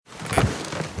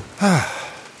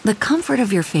The comfort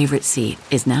of your favorite seat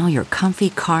is now your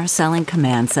comfy car selling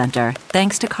command center,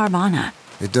 thanks to Carvana.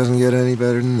 It doesn't get any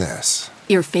better than this.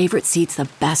 Your favorite seat's the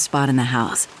best spot in the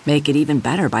house. Make it even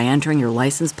better by entering your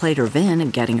license plate or VIN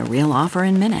and getting a real offer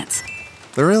in minutes.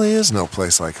 There really is no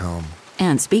place like home.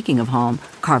 And speaking of home,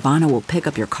 Carvana will pick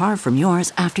up your car from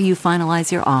yours after you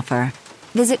finalize your offer.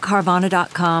 Visit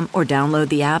Carvana.com or download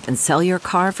the app and sell your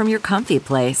car from your comfy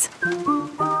place.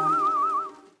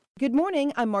 Good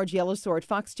morning, I'm Margie Ellisor at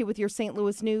Fox 2 with your St.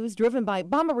 Louis news, driven by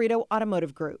Bomarito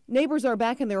Automotive Group. Neighbors are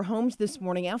back in their homes this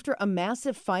morning after a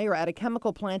massive fire at a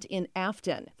chemical plant in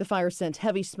Afton. The fire sent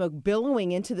heavy smoke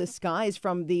billowing into the skies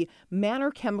from the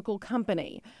Manor Chemical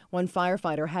Company. One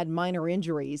firefighter had minor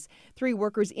injuries. 3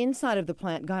 workers inside of the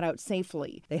plant got out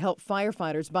safely. They helped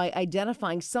firefighters by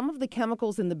identifying some of the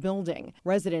chemicals in the building.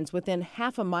 Residents within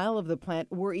half a mile of the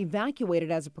plant were evacuated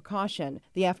as a precaution.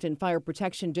 The Afton Fire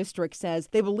Protection District says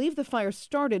they believe the fire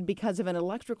started because of an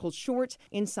electrical short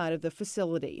inside of the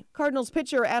facility. Cardinals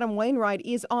pitcher Adam Wainwright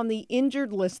is on the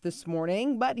injured list this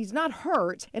morning, but he's not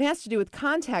hurt. It has to do with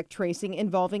contact tracing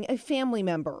involving a family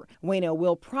member. Waino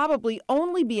will probably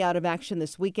only be out of action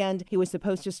this weekend. He was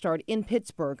supposed to start in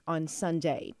Pittsburgh on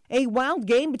Sunday. A wild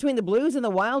game between the Blues and the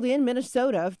Wild in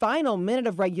Minnesota. Final minute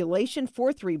of regulation,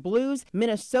 4-3 Blues.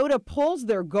 Minnesota pulls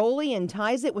their goalie and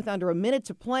ties it with under a minute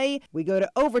to play. We go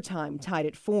to overtime, tied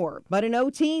at 4. But in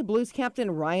OT, Blues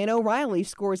captain Ryan O'Reilly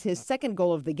scores his second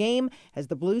goal of the game as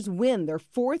the Blues win their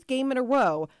 4th game in a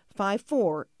row,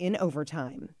 5-4 in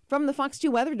overtime. From the Fox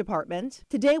 2 Weather Department,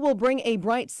 today will bring a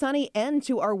bright sunny end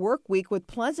to our work week with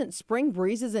pleasant spring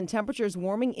breezes and temperatures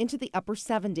warming into the upper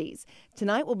 70s.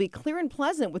 Tonight will be clear and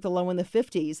pleasant with a low in the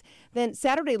 50s. Then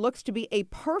Saturday looks to be a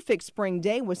perfect spring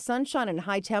day with sunshine and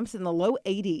high temps in the low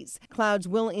 80s. Clouds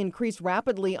will increase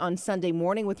rapidly on Sunday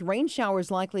morning with rain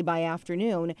showers likely by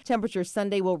afternoon. Temperatures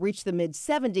Sunday will reach the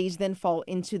mid-70s, then fall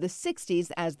into the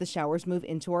 60s as the showers move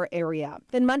into our area.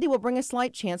 Then Monday will bring a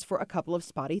slight chance for a couple of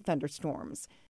spotty thunderstorms.